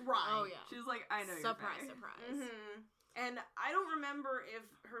her. Right. Oh yeah. She's like, I know Surprise, you're surprise. Mm-hmm. And I don't remember if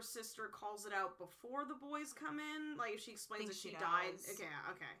her sister calls it out before the boys come in. Like, if she explains that she died. does.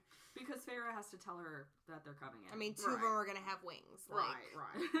 Okay. Because Feyre has to tell her that they're coming in. I mean, two of them are gonna have wings. Like.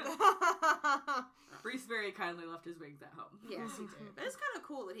 Right. Reese very kindly left his wings at home. Yes, he did. But it's kind of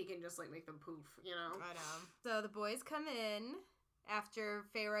cool that he can just, like, make them poof, you know? I know. So the boys come in after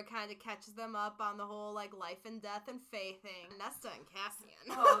Feyre kind of catches them up on the whole, like, life and death and fae thing. Nesta and Cassian.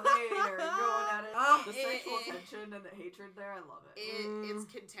 Oh, they are going at it. Oh, the sexual tension and the hatred there, I love it. It's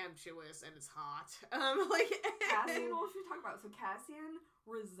contemptuous and it's hot. Cassian, what should we talk about? So Cassian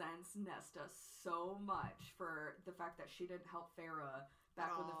resents Nesta so much for the fact that she didn't help Feyre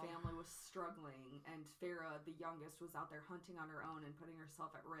back when the family was struggling, and Feyre, the youngest, was out there hunting on her own and putting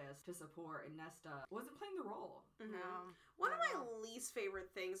herself at risk to support, and Nesta wasn't playing the role. Mm-hmm. No. One of my least favorite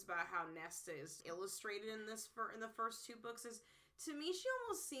things about how Nesta is illustrated in the first two books is, to me, she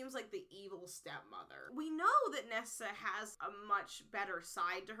almost seems like the evil stepmother. We know that Nesta has a much better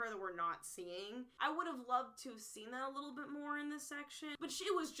side to her that we're not seeing. I would have loved to have seen that a little bit more in this section, but she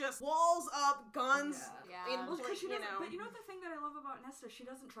was just walls up, guns. Yeah. But you know the thing that I love about Nesta? She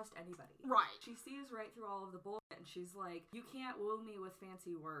doesn't trust anybody. Right. She sees right through all of the bullshit, and she's like, you can't woo me with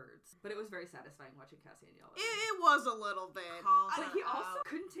fancy words. But it was very satisfying watching Cassian yell at her. It was a little bit. But he also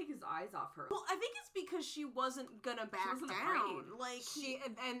couldn't take his eyes off her. Well, I think it's because she wasn't gonna back down. Afraid. Like,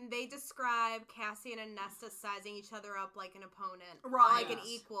 and they describe Cassian and Nesta sizing each other up like an opponent, right? Like an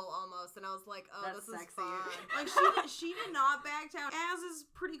equal almost. And I was like, oh, that's this sexy. is fun. Like she did not back down. Az is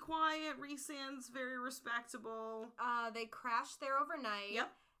pretty quiet. Rhysand's very respectable. They crash there overnight. Yep.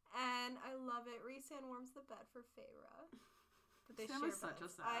 And I love it. Rhysand warms the bed for Feyre. Sam is such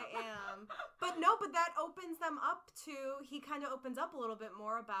a sap. I am. But that opens them up to, he kind of opens up a little bit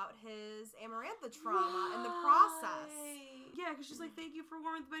more about his Amarantha trauma in the process. Yeah, because she's like, thank you for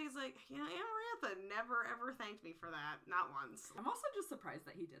warming the bed. He's like, Amarantha never ever thanked me for that. Not once. I'm also just surprised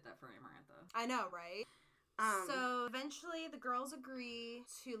that he did that for Amarantha. I know, right? So eventually the girls agree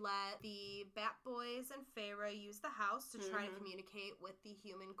to let the Bat Boys and Feyre use the house to try to communicate with the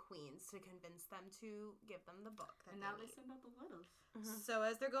human queens to convince them to give them the book. And now they send out the letters. So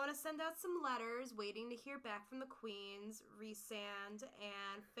as they're going to send out some letters, waiting to hear back from the queens, Rhysand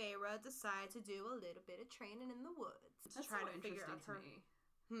and Feyre decide to do a little bit of training in the woods. That's trying so to figure out to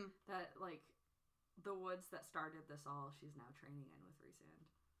me. That, like, the woods that started this all, she's now training in with Rhysand.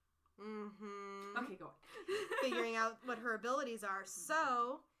 Okay, go on. Figuring out what her abilities are.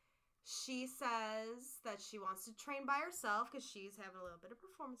 So she says that she wants to train by herself because she's having a little bit of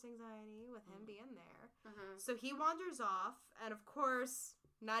performance anxiety with him being there. So he wanders off, and of course,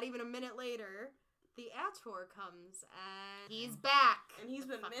 not even a minute later, the Ator comes, and he's back. And he's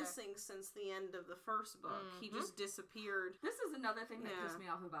been missing since the end of the first book. He just disappeared. This is another thing that pissed me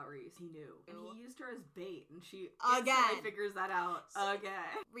off about Rhys. He knew. And he used her as bait, and she again instantly figures that out.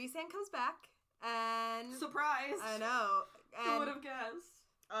 Again. Rhysand comes back, and... Surprise! I know. Who would have guessed?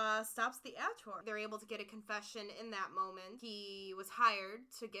 Stops the Ator. They're able to get a confession in that moment. He was hired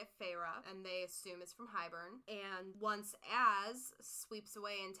to get Feyre, and they assume it's from Hybern. And once Az sweeps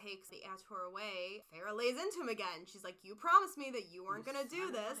away and takes the Ator away, Feyre lays into him again. She's like, you promised me that you weren't gonna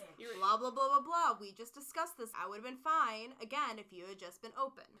do this. Blah, blah, blah, blah, blah. We just discussed this. I would have been fine, again, if you had just been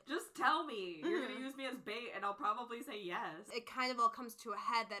open. Just tell me. You're gonna use me as bait, and I'll probably say yes. It kind of all comes to a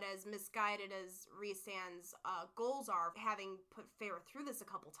head that as misguided as Rhysand's goals are, having put Feyre through this a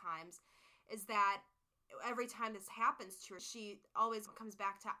couple times, is that every time this happens to her, she always comes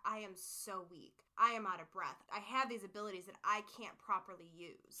back to, I am so weak. I am out of breath. I have these abilities that I can't properly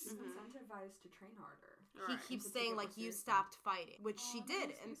use. She's incentivized to train harder. He keeps saying, like, you stopped fighting, which she did.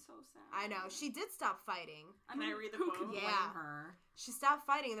 And so sad. I know. She did stop fighting. Can I read the quote? Yeah. Her? She stopped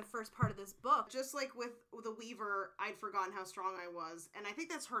fighting in the first part of this book. Just like with the Weaver, I'd forgotten how strong I was. And I think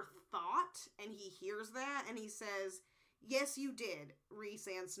that's her thought. And he hears that and he says, yes, you did,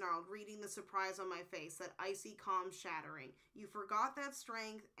 Rhysand snarled, reading the surprise on my face, that icy calm shattering. You forgot that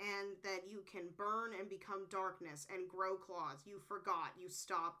strength and that you can burn and become darkness and grow claws. You forgot. You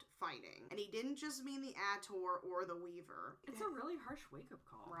stopped fighting. And he didn't just mean the Ator or the Weaver. It's a really harsh wake-up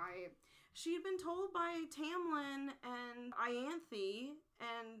call. Right. She had been told by Tamlin and Ianthe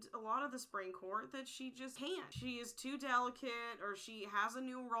and a lot of the Spring Court that she just can't. She is too delicate, or she has a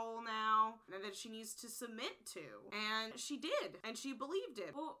new role now that she needs to submit to. And she did. And she believed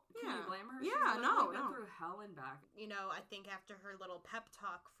it. Well, can you blame her? Yeah, She's no. been through hell and back. You know, I think after her little pep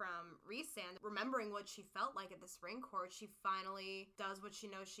talk from Rhysand, remembering what she felt like at the Spring Court, she finally does what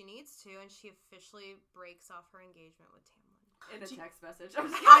she knows she needs to, and she officially breaks off her engagement with Tamlin. In a text message.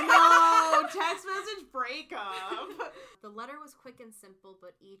 I know! Text message breakup! The letter was quick and simple,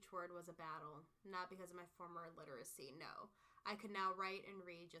 but each word was a battle. Not because of my former illiteracy, no. I could now write and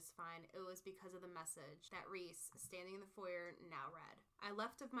read just fine. It was because of the message that Reese, standing in the foyer, now read. I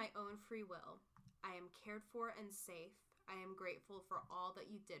left of my own free will. I am cared for and safe. I am grateful for all that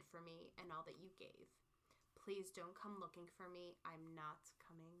you did for me and all that you gave. Please don't come looking for me. I'm not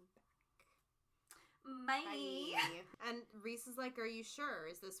coming back. Bye. And Reese is like, are you sure?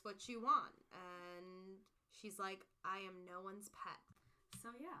 Is this what you want? And she's like, I am no one's pet. So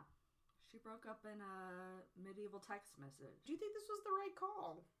yeah, she broke up in a medieval text message. Do you think this was the right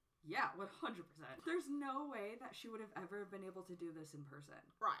call? Yeah, 100%. There's no way that she would have ever been able to do this in person.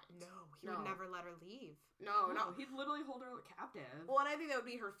 Right. No, he would never let her leave. No. He'd literally hold her captive. Well, and I think that would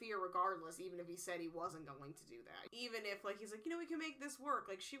be her fear regardless, even if he said he wasn't going to do that. Even if, like, he's like, we can make this work.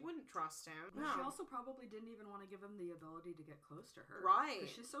 Like, she wouldn't trust him. But she also probably didn't even want to give him the ability to get close to her. Right.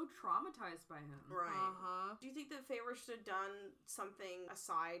 Because she's so traumatized by him. Right. Uh-huh. Do you think that Feyre should have done something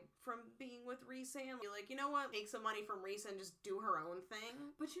aside from being with Rhysand? Be like, you know what? Take some money from Rhysand and just do her own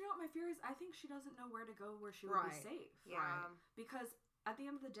thing? But you know what my fear is? I think she doesn't know where to go where she would be safe. Yeah. Right. Because at the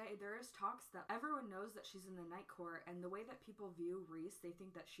end of the day, there is talks that everyone knows that she's in the Night Court, and the way that people view Rhys, they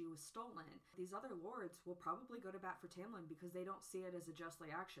think that she was stolen. These other lords will probably go to bat for Tamlin because they don't see it as a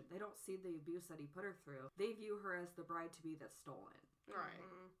justly action. They don't see the abuse that he put her through. They view her as the bride-to-be that's stolen. Right.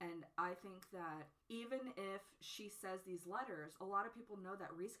 And I think that even if she says these letters, a lot of people know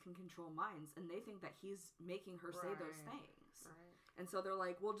that Rhys can control minds, and they think that he's making her say those things. Right. And so they're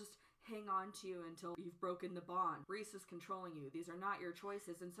like, we'll just hang on to you until you've broken the bond. Rhys is controlling you. These are not your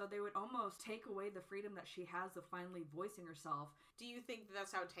choices. And so they would almost take away the freedom that she has of finally voicing herself. Do you think that that's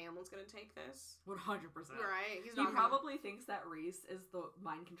how Tamlin's going to take this? 100%. Right. He probably thinks that Rhys is the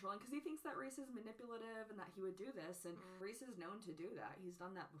mind controlling because he thinks that Rhys is manipulative and that he would do this. And Rhys is known to do that. He's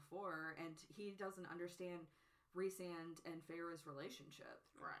done that before. And he doesn't understand Rhysand and Feyre's relationship.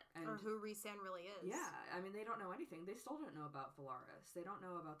 Right. Or who Rhysand really is. Yeah. I mean, they don't know anything. They still don't know about Valaris. They don't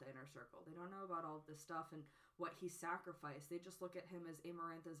know about the Inner Circle. They don't know about all of this stuff and what he sacrificed. They just look at him as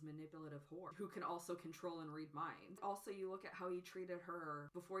Amarantha's manipulative whore who can also control and read minds. Also, you look at how he treated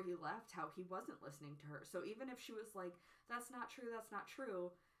her before he left, how he wasn't listening to her. So even if she was like, that's not true,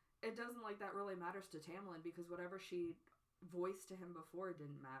 it doesn't like that really matters to Tamlin because whatever she voiced to him before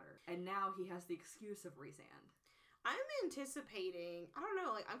didn't matter. And now he has the excuse of Rhysand. I'm anticipating, I don't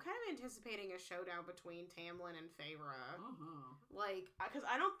know, like, I'm kind of anticipating a showdown between Tamlin and Feyre. Like, because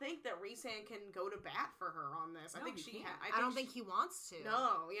I don't think that Rhysand can go to bat for her on this. No, I think I don't think he wants to.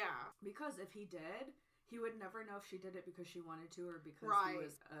 No, yeah. Because if he did, he would never know if she did it because she wanted to or because he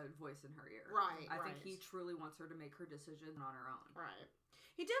was a voice in her ear. Right, I think he truly wants her to make her decision on her own. Right.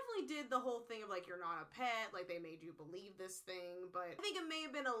 He definitely did the whole thing of, like, you're not a pet, like, they made you believe this thing, but I think it may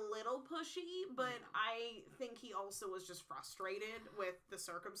have been a little pushy, but I think he also was just frustrated with the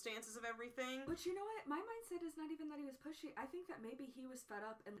circumstances of everything. But you know what? My mindset is not even that he was pushy. I think that maybe he was fed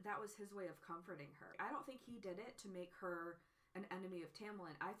up and that was his way of comforting her. I don't think he did it to make her an enemy of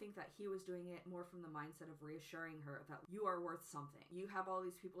Tamlin. I think that he was doing it more from the mindset of reassuring her that you are worth something. You have all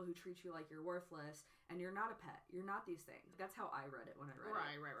these people who treat you like you're worthless, and you're not a pet. You're not these things. That's how I read it when I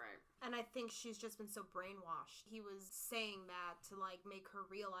read it. Right. And I think she's just been so brainwashed. He was saying that to, like, make her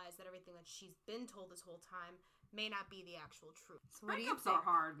realize that everything that she's been told this whole time may not be the actual truth. So what do you think? Breakups are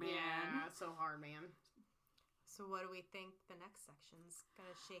hard, man. Yeah, it's so hard, man. So what do we think the next section's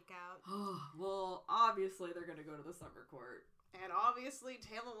gonna shake out? Well, obviously they're gonna go to the summer court. And obviously,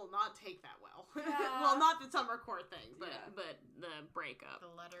 Tamlin will not take that well. Yeah. Well, not the summer court thing, but the breakup.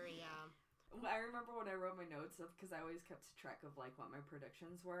 The letter, yeah. I remember when I wrote my notes because I always kept track of like what my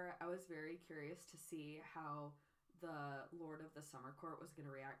predictions were. I was very curious to see how the Lord of the Summer Court was going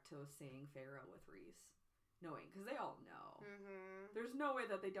to react to seeing Feyre with Rhys. Knowing, because they all know. There's no way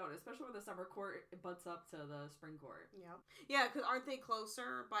that they don't, especially when the Summer Court butts up to the Spring Court. Yeah, because aren't they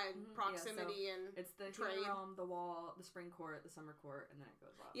closer by proximity and it's the trade? Realm, the Wall, the Spring Court, the Summer Court, and then it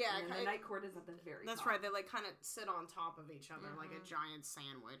goes up. Yeah, and then the Night Court is at the very That's top. right, they like kind of sit on top of each other like a giant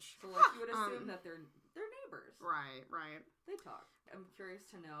sandwich. So like you would assume that they're neighbors. Right. They talk. I'm curious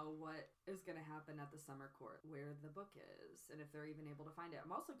to know what is going to happen at the Summer Court, where the book is, and if they're even able to find it.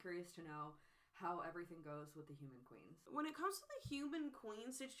 I'm also curious to know how everything goes with the human queens. When it comes to the human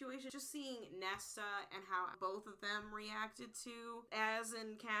queen situation, just seeing Nesta and how both of them reacted to Az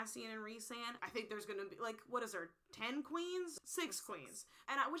and Cassian and Rhysand, I think there's gonna be, like, what is there, 10 queens? 6 queens.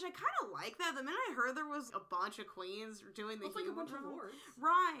 And which I kind of like that. The minute I heard there was a bunch of queens doing the human like a bunch of role. lords.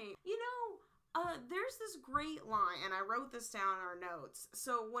 Right. You know, there's this great line, and I wrote this down in our notes.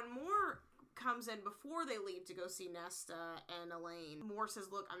 So when more comes in before they leave to go see Nesta and Elaine. Mor says,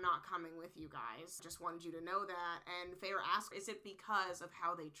 look, I'm not coming with you guys. Just wanted you to know that. And Feyre asks, is it because of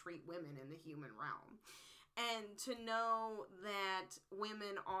how they treat women in the human realm? And to know that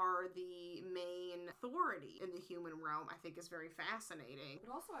women are the main authority in the human realm, I think is very fascinating.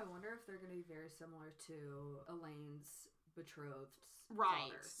 But also, I wonder if they're going to be very similar to Elaine's betrothed's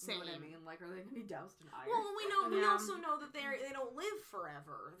Right, father. same. You know what I mean? Like, are they going to be doused in iron? Well, we also know that they don't live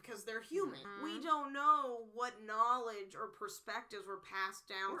forever because they're human. We don't know what knowledge or perspectives were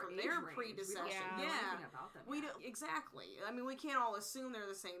passed down Or from age their range. predecessors. We don't know anything about them We yet. don't, exactly. I mean, we can't all assume they're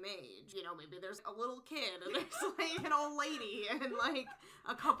the same age. You know, maybe there's a little kid and there's like an old lady and like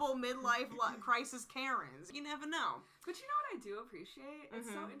a couple midlife crisis Karens. You never know. But you know what I do appreciate? It's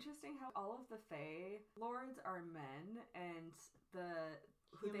so Mhm. interesting how all of the Fae Lords are men and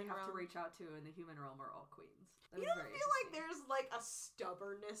who they Human have to realm. reach out to in the human realm are all queens. That You is don't very feel like interesting. there's like a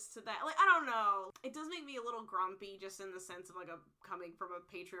stubbornness to that? Like, I don't know. It does make me a little grumpy just in the sense of like coming from a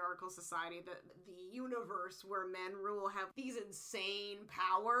patriarchal society that the universe where men rule have these insane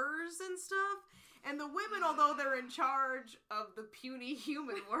powers and stuff. And the women, although they're in charge of the puny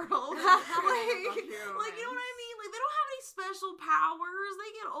human world, like, you know what I mean? Like, they don't have any special powers.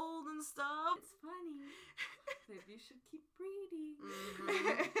 They get old and stuff. It's funny. Maybe you should keep breeding.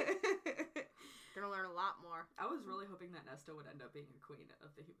 Gonna learn a lot more. I was really hoping that Nesta would end up being a queen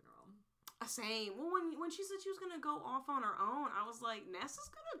of the human realm. Same. Well, when she said she was gonna go off on her own, I was like, Nessa's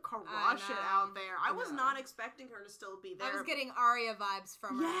gonna crush it out there. I was not expecting her to still be there. I was getting Arya vibes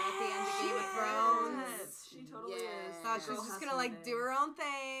from her at the end of Game of Thrones. Yes, she totally is. Thought she was just gonna like do her own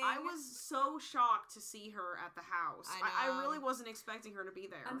thing. I was so shocked to see her at the house. I know. really wasn't expecting her to be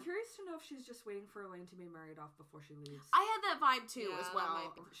there. I'm curious to know if she's just waiting for Elaine to be married off before she leaves. I had that vibe too, Yeah, as that well.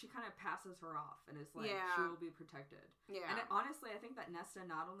 might be. She kind of passes her off and is like, Yeah. she will be protected. Yeah. And honestly, I think that Nesta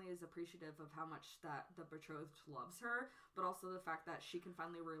not only is appreciative of how much that the betrothed loves her, but also the fact that she can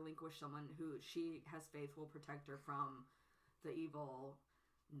finally relinquish someone who she has faith will protect her from the evil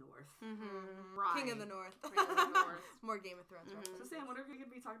North. Right. King of the North. King of the North. More Game of Thrones. So Sam, what are we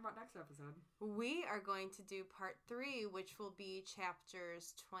going to be talking about next episode? We are going to do part 3, which will be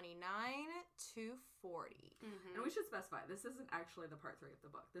chapters 29 to 40. And we should specify, this isn't actually the part 3 of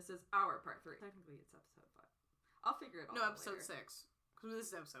the book. This is our part 3. Technically, it's episode 5. I'll figure it all out episode later. 6. Because this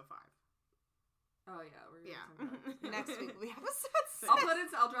is episode 5. Oh yeah, we're gonna talk about Next week we have episode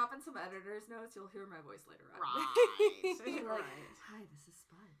 6. I'll drop in some editor's notes. You'll hear my voice later on. Right. Like, Right. hi, this is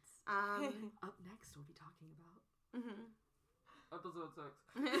Spuds. Up next, we'll be talking about episode 6.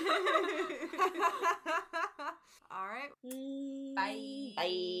 All right. Bye.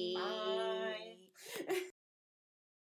 Bye.